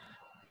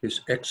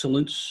his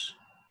excellence,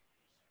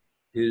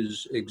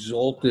 his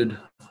exalted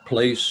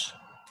place.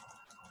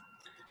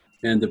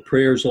 And the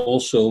prayers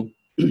also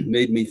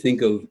made me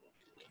think of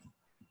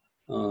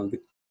the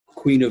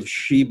Queen of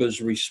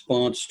Sheba's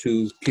response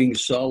to King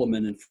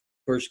Solomon in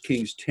 1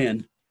 Kings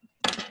 10,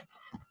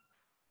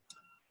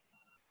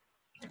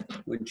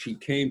 when she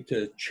came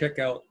to check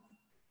out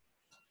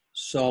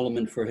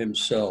Solomon for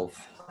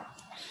himself.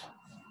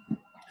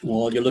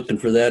 While you're looking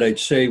for that, I'd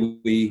say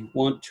we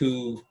want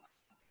to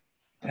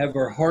have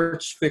our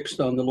hearts fixed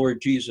on the Lord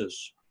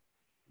Jesus.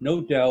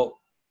 No doubt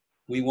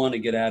we want to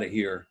get out of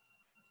here.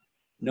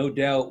 No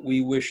doubt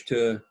we wish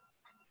to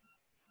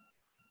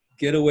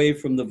get away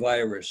from the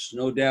virus.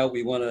 No doubt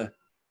we want to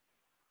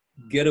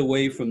get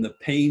away from the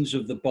pains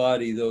of the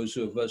body, those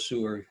of us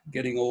who are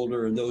getting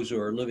older and those who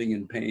are living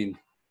in pain.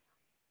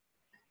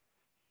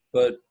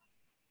 But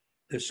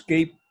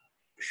escape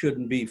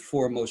shouldn't be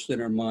foremost in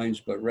our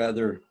minds, but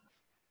rather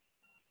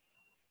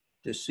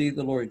to see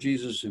the Lord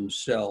Jesus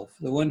himself,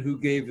 the one who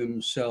gave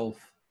himself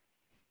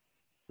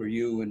for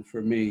you and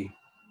for me.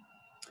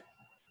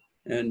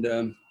 And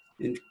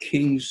in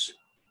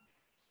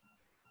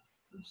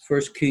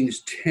 1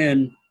 Kings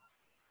 10,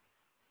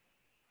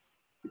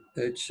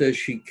 it says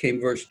she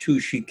came, verse 2,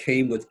 she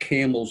came with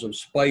camels of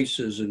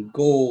spices and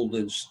gold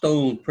and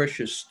stone,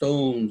 precious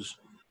stones.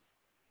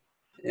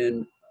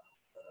 And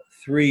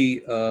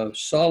 3,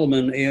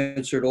 Solomon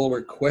answered all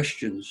her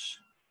questions.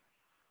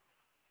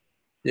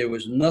 There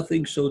was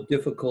nothing so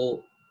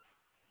difficult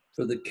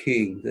for the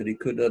king that he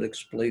could not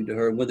explain to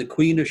her. When the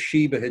Queen of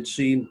Sheba had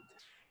seen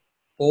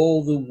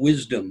all the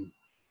wisdom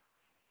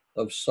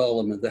of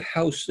Solomon, the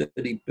house that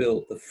he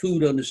built, the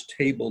food on his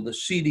table, the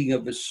seating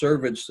of his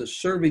servants, the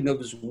serving of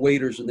his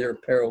waiters and their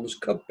apparel, his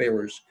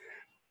cupbearers,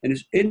 and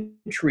his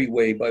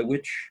entryway by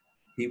which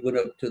he went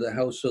up to the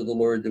house of the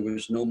Lord, there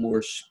was no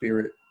more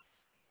spirit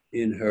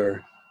in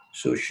her.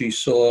 So she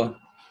saw,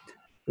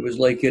 it was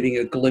like getting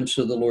a glimpse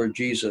of the Lord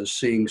Jesus,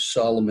 seeing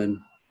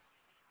Solomon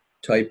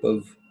type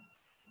of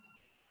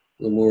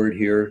the Lord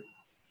here.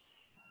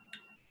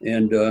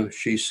 And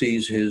she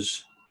sees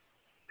his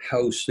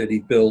house that he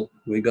built.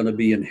 We're going to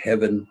be in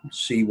heaven,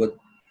 see what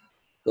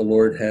the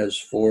Lord has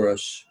for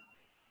us.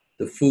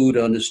 The food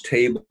on his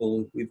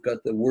table, we've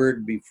got the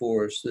word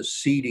before us, the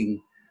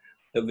seating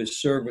of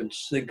his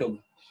servants. Think of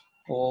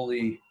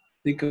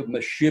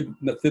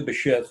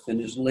Mephibosheth and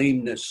his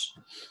lameness,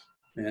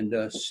 and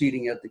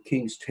seating at the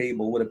king's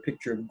table. What a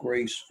picture of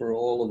grace for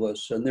all of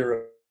us. And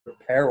their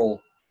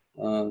apparel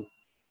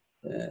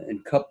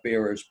and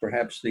cupbearers,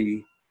 perhaps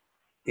the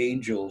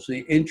angels,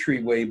 the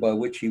entryway by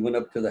which he went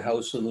up to the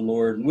house of the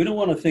Lord. And we don't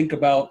want to think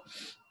about,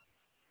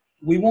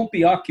 we won't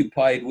be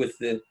occupied with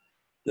the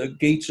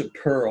gates of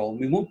pearl.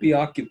 We won't be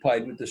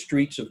occupied with the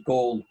streets of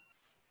gold.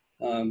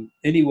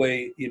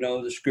 Anyway, you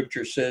know, the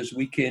scripture says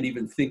we can't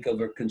even think of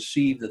or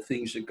conceive the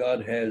things that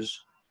God has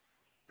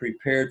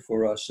prepared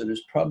for us. And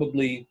there's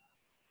probably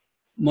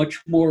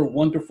much more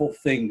wonderful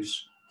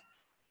things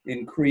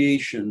in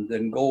creation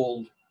than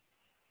gold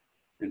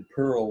and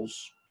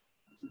pearls.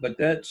 But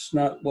that's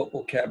not what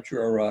will capture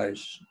our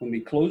eyes. When we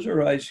close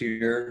our eyes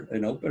here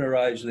and open our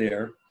eyes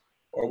there,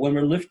 or when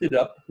we're lifted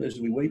up as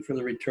we wait for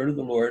the return of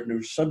the Lord, and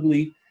we're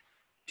suddenly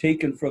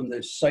taken from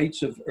the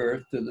sights of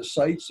earth to the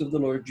sights of the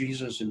Lord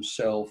Jesus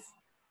himself,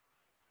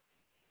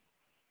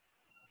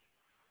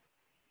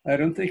 I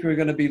don't think we're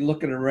going to be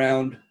looking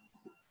around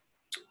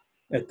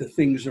at the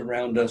things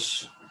around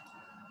us.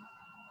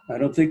 I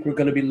don't think we're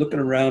going to be looking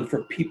around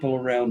for people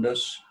around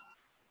us.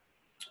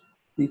 I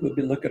think we'll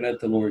be looking at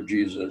the Lord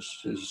Jesus,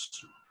 his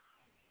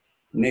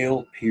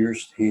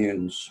nail-pierced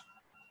hands.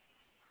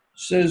 It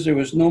says there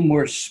was no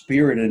more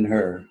spirit in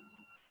her.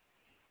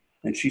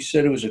 And she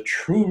said it was a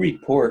true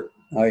report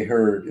I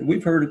heard. And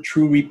we've heard a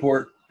true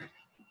report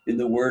in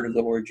the word of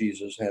the Lord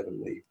Jesus,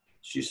 haven't we?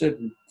 She said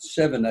in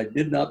 7, I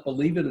did not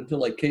believe it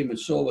until I came and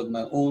saw with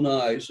my own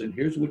eyes. And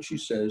here's what she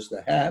says,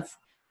 the half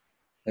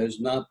has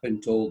not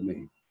been told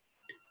me.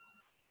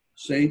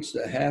 Saints,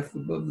 the half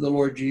of the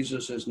Lord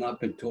Jesus has not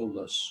been told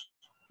us.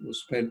 We'll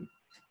spend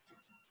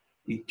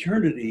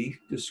eternity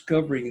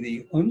discovering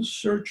the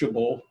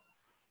unsearchable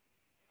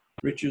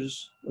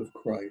riches of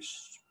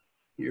Christ.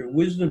 Your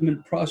wisdom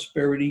and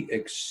prosperity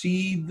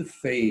exceed the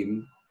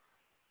fame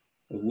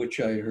of which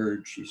I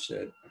heard, she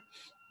said.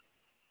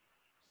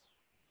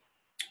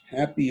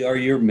 Happy are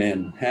your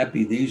men,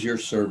 happy these your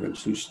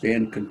servants who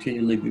stand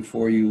continually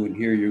before you and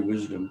hear your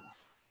wisdom.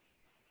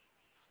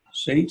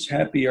 Saints,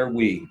 happy are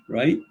we,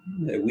 right?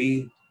 That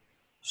we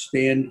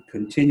stand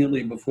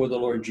continually before the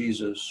Lord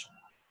Jesus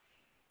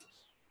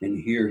and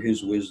hear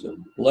his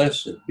wisdom.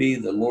 Blessed be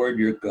the Lord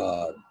your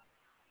God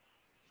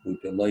who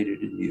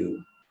delighted in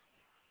you.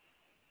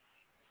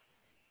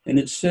 And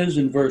it says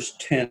in verse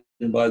 10,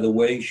 by the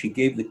way, she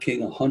gave the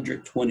king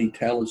 120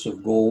 talents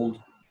of gold.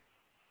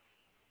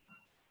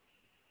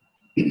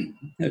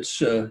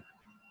 That's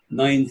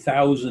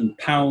 9,000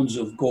 pounds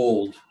of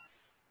gold.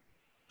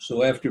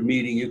 So after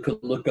meeting, you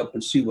could look up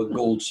and see what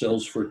gold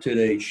sells for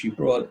today. She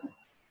brought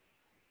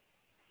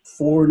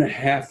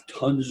 4.5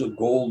 tons of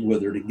gold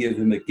with her to give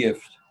him a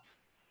gift.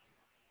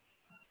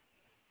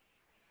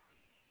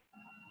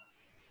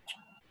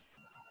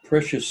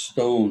 precious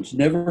stones.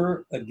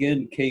 Never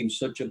again came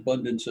such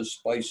abundance of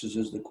spices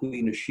as the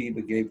Queen of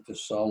Sheba gave to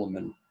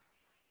Solomon.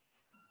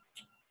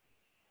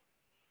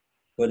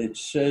 But it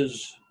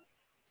says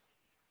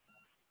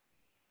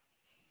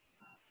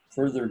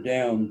further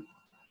down,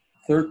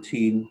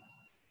 13,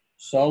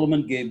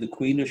 Solomon gave the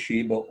Queen of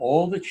Sheba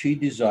all that she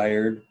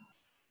desired,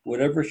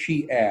 whatever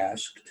she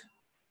asked.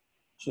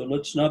 So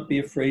let's not be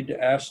afraid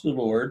to ask the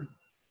Lord.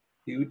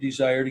 He would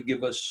desire to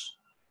give us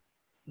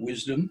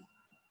wisdom,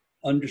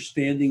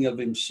 understanding of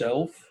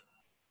himself,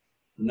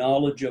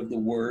 knowledge of the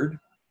word.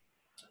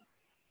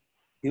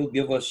 He'll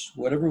give us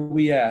whatever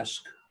we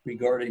ask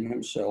regarding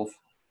himself,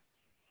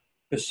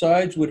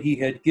 besides what he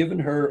had given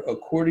her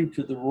according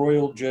to the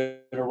royal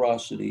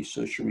generosity,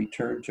 so she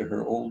returned to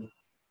her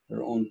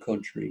own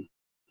country.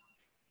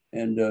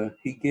 And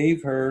he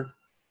gave her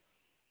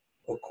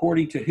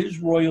according to his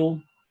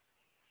royal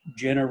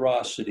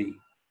generosity,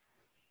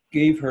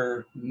 gave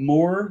her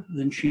more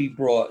than she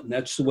brought. And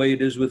that's the way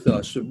it is with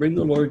us. So bring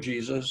the Lord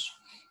Jesus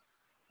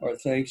our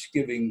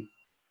thanksgiving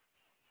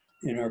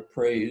and our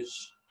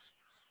praise.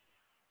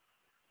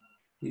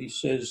 He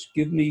says,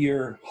 give me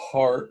your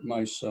heart,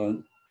 my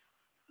son.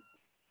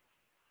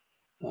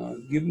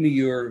 Give me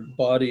your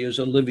body as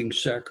a living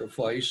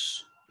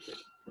sacrifice.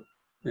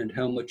 And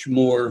how much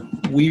more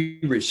we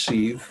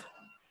receive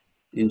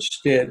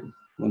instead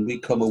when we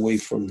come away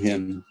from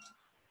him,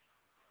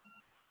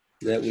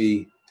 that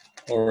we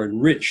are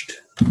enriched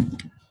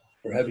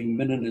for having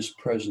been in his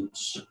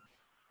presence.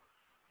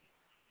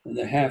 And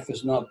the half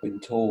has not been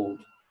told.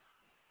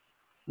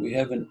 We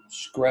haven't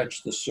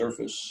scratched the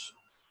surface.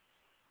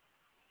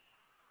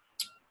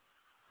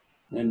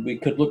 And we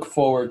could look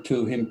forward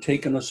to him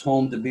taking us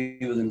home to be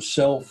with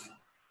himself,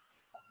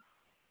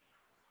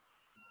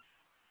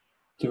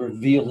 to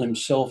reveal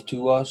himself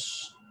to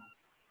us.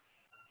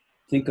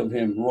 Think of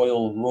him,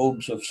 royal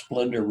robes of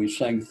splendor. We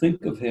sang,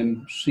 think of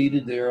him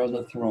seated there on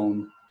the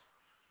throne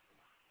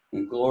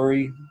in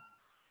glory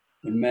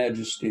and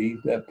majesty,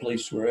 that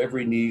place where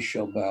every knee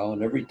shall bow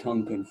and every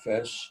tongue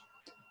confess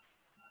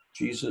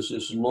Jesus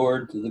is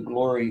Lord, to the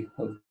glory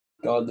of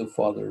God the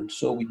Father. And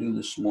so we do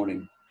this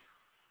morning.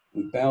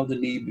 We bow the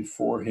knee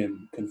before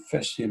him,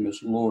 confess him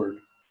as Lord,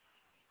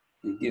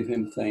 and give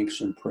him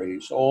thanks and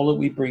praise. All that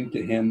we bring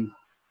to him,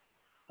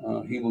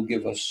 he will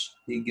give us.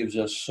 He gives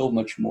us so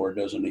much more,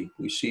 doesn't he?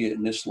 We see it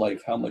in this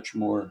life, how much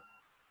more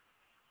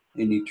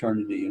in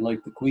eternity. And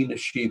like the Queen of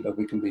Sheba,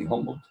 we can be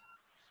humbled.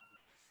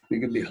 We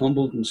can be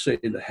humbled and say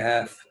the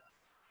half,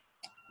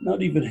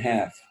 not even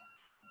half,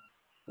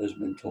 has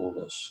been told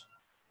us.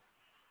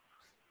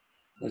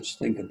 Let's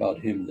think about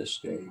him this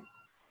day.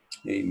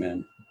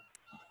 Amen.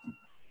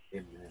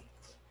 Amen.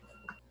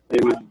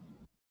 Amen.